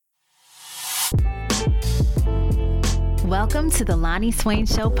Welcome to the Lonnie Swain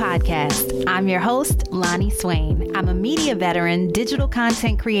Show podcast. I'm your host, Lonnie Swain. I'm a media veteran, digital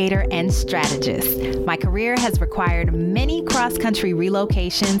content creator, and strategist. My career has required many cross-country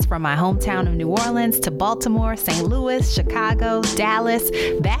relocations from my hometown of New Orleans to Baltimore, St. Louis, Chicago, Dallas,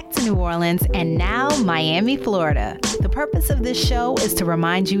 back to New Orleans, and now Miami, Florida. The purpose of this show is to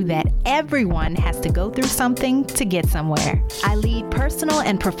remind you that everyone has to go through something to get somewhere. I lead personal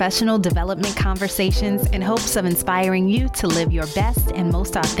and professional development conversations in hopes of inspiring you to live your best and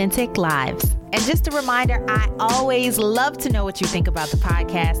most authentic lives. And just a reminder, I always love to know what you think about the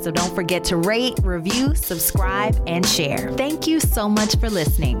podcast, so don't forget to rate, review, subscribe, and share. Thank you so much for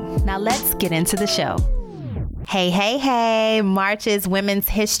listening. Now let's get into the show. Hey. March is Women's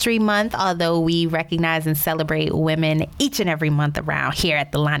History Month, although we recognize and celebrate women each and every month around here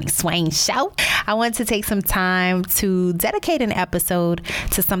at the Lonnie Swain Show. I want to take some time to dedicate an episode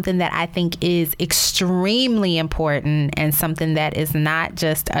to something that I think is extremely important and something that is not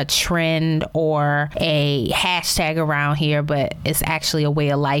just a trend or a hashtag around here, but it's actually a way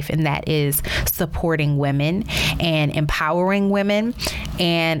of life, and that is supporting women and empowering women.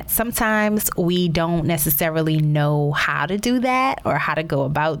 And sometimes we don't necessarily know how to do that or how to go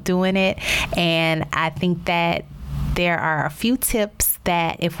about doing it. And I think that there are a few tips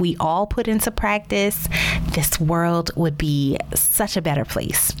that if we all put into practice, this world would be such a better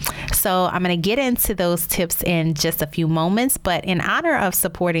place. So I'm going to get into those tips in just a few moments. But in honor of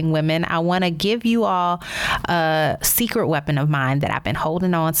supporting women, I want to give you all a secret weapon of mine that I've been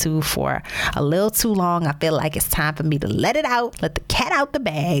holding on to for a little too long. I feel like it's time for me to let it out, let the cat out the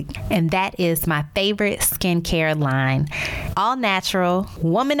bag. And that is my favorite skincare line. All natural,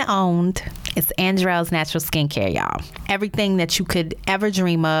 woman owned. It's Andrell's Natural Skincare, y'all. Everything that you could ever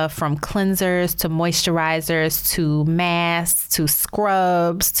dream of, from cleansers to moisturizers to masks to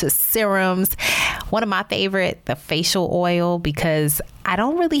scrubs to serums. One of my favorite, the facial oil, because I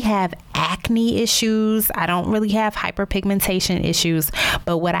don't really have acne issues. I don't really have hyperpigmentation issues.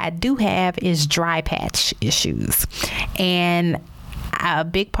 But what I do have is dry patch issues. And a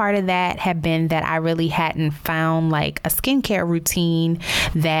big part of that had been that I really hadn't found like a skincare routine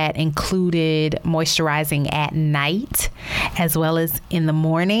that included moisturizing at night as well as in the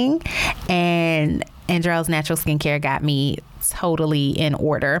morning. And Andrell's Natural Skincare got me totally in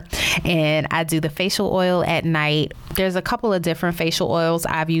order. And I do the facial oil at night. There's a couple of different facial oils.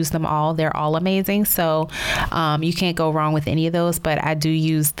 I've used them all. They're all amazing. So you can't go wrong with any of those. But I do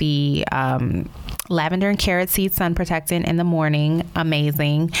use the lavender and carrot seed sun protectant in the morning.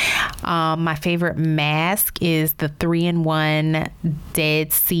 Amazing. My favorite mask is the 3-in-1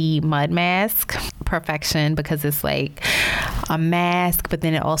 Dead Sea Mud Mask. Perfection, because it's like a mask, but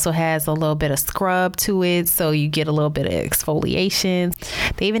then it also has a little bit of scrub to it, so you get a little bit of exfoliation.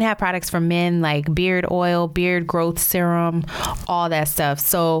 They even have products for men like beard oil, beard growth serum, all that stuff.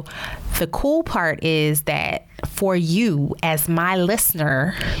 So the cool part is that for you as my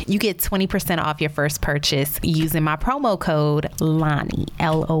listener, you get 20% off your first purchase using my promo code Lonnie,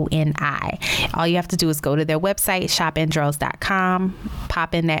 L-O-N-I. All you have to do is go to their website, shopandrells.com,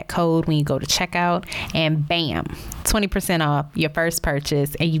 pop in that code when you go to checkout, and bam, 20% off your first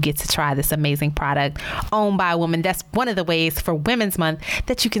purchase, and you get to try this amazing product owned by a woman. That's one of the ways for Women's Month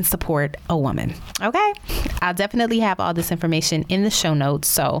that you can support a woman. Okay? I'll definitely have all this information in the show notes.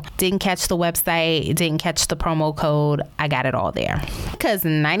 So didn't catch the website, didn't catch the promo code, I got it all there. Because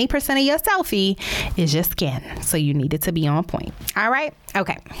 90% of your selfie is your skin. So you need it to be on point. All right?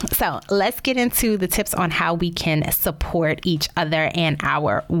 Okay. So let's get into the tips on how we can support each other and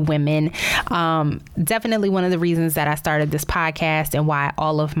our women. Definitely one of the reasons that I started this podcast and why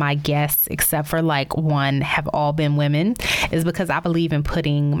all of my guests, except for like one, have all been women, is because I believe in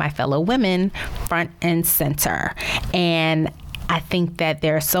putting my fellow women front and center. And I think that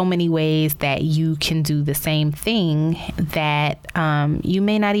there are so many ways that you can do the same thing that you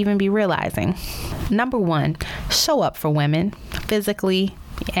may not even be realizing. Number one, show up for women physically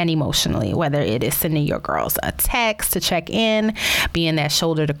and emotionally, whether it is sending your girls a text to check in, being that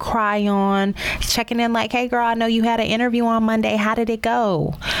shoulder to cry on, checking in like, hey girl, I know you had an interview on Monday. How did it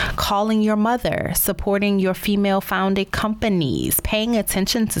go? Calling your mother, supporting your female founded companies, paying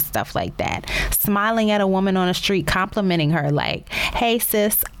attention to stuff like that, smiling at a woman on the street, complimenting her like, hey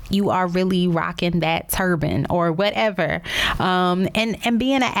sis, you are really rocking that turban or whatever. And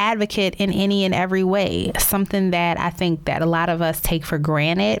being an advocate in any and every way, something that I think that a lot of us take for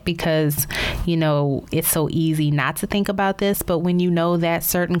granted because, you know, it's so easy not to think about this. But when you know that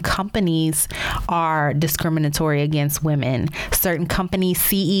certain companies are discriminatory against women, certain company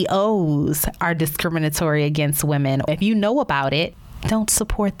CEOs are discriminatory against women, if you know about it, don't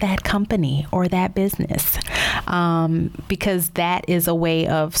support that company or that business, because that is a way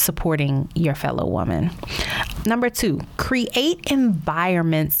of supporting your fellow woman. Number 2, create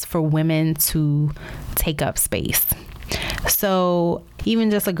environments for women to take up space. So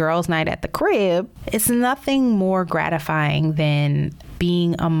even just a girls' night at the crib, it's nothing more gratifying than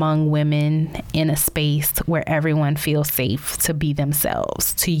being among women in a space where everyone feels safe to be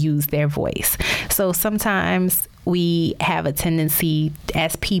themselves, to use their voice. So sometimes we have a tendency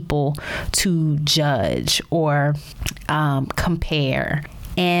as people to judge or compare.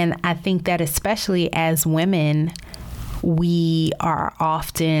 And I think that especially as women, we are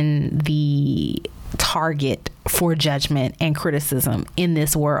often the target for judgment and criticism in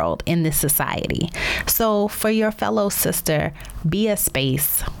this world, in this society. So for your fellow sister, be a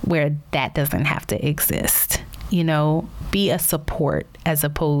space where that doesn't have to exist. You know, be a support as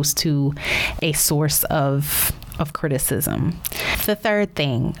opposed to a source of criticism. The third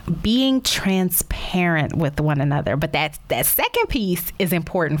thing, being transparent with one another. But that second piece is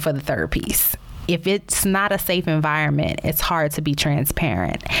important for the third piece. If it's not a safe environment, it's hard to be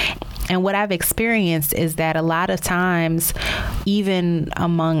transparent. And what I've experienced is that a lot of times, even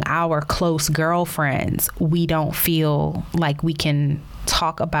among our close girlfriends, we don't feel like we can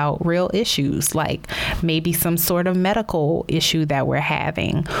talk about real issues, like maybe some sort of medical issue that we're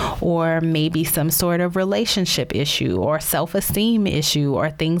having, or maybe some sort of relationship issue or self-esteem issue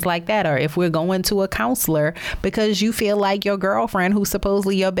or things like that. Or if we're going to a counselor because you feel like your girlfriend, who's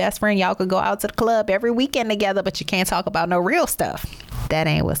supposedly your best friend, y'all could go out to the club every weekend together, but you can't talk about no real stuff. That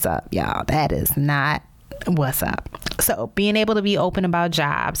ain't what's up, y'all. That is not what's up. So being able to be open about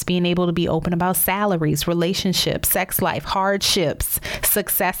jobs, being able to be open about salaries, relationships, sex life, hardships,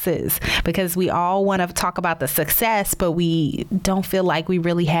 successes, because we all want to talk about the success, but we don't feel like we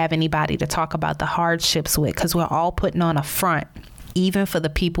really have anybody to talk about the hardships with, because we're all putting on a front, even for the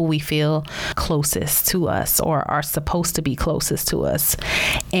people we feel closest to us or are supposed to be closest to us.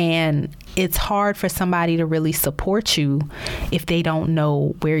 And it's hard for somebody to really support you if they don't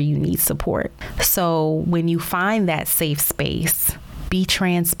know where you need support. So when you find that safe space, be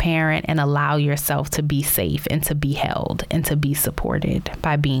transparent and allow yourself to be safe and to be held and to be supported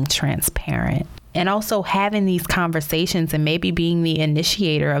by being transparent. And also having these conversations and maybe being the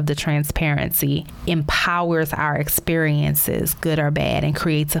initiator of the transparency empowers our experiences, good or bad, and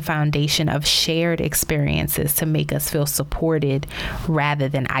creates a foundation of shared experiences to make us feel supported rather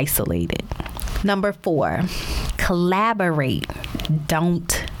than isolated. Number 4, collaborate,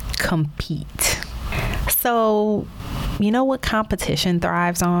 don't compete. So, you know what competition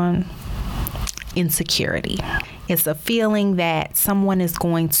thrives on? Insecurity. It's a feeling that someone is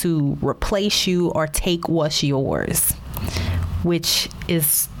going to replace you or take what's yours, which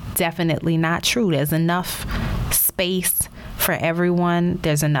is definitely not true. There's enough space for everyone.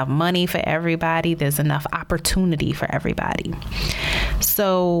 There's enough money for everybody. There's enough opportunity for everybody.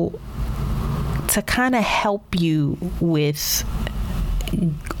 So to kind of help you with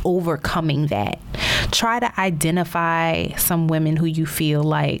overcoming that, try to identify some women who you feel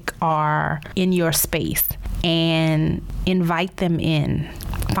like are in your space and invite them in.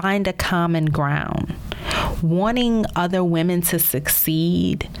 Find a common ground. Wanting other women to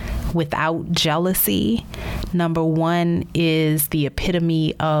succeed without jealousy, number 1, is the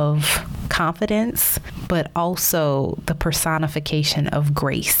epitome of confidence, but also the personification of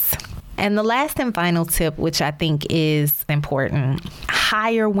grace. And the last and final tip, which I think is important,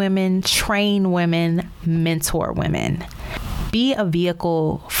 hire women, train women, mentor women. Be a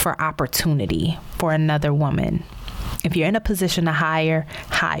vehicle for opportunity for another woman. If you're in a position to hire.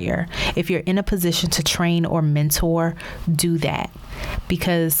 If you're in a position to train or mentor, do that,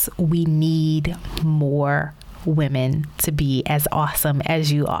 because we need more women to be as awesome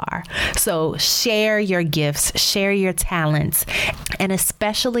as you are. So share your gifts, share your talents, and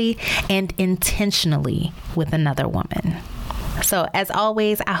especially and intentionally with another woman. So as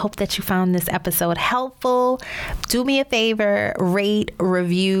always, I hope that you found this episode helpful. Do me a favor, rate,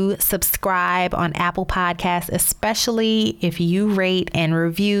 review, subscribe on Apple Podcasts, especially if you rate and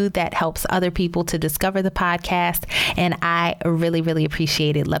review. That helps other people to discover the podcast. And I really, really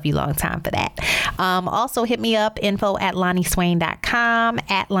appreciate it. Love you long time for that. Also hit me up, info@LonnieSwain.com,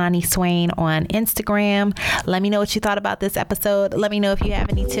 @LonnieSwain on Instagram. Let me know what you thought about this episode. Let me know if you have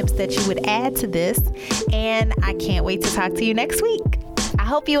any tips that you would add to this. And I can't wait to talk to you next week. I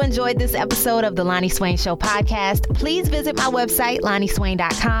hope you enjoyed this episode of the Lani Swain Show podcast. Please visit my website,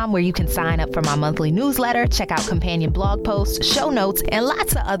 LaniSwain.com, where you can sign up for my monthly newsletter, check out companion blog posts, show notes, and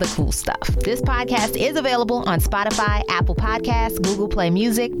lots of other cool stuff. This podcast is available on Spotify, Apple Podcasts, Google Play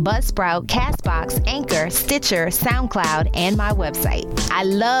Music, Buzzsprout, Castbox, Anchor, Stitcher, SoundCloud, and my website. I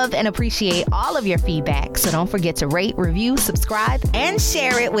love and appreciate all of your feedback, so don't forget to rate, review, subscribe, and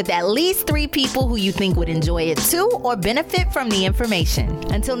share it with at least 3 people who you think would enjoy it too or benefit from the information.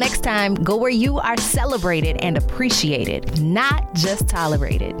 Until next time, go where you are celebrated and appreciated, not just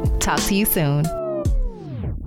tolerated. Talk to you soon.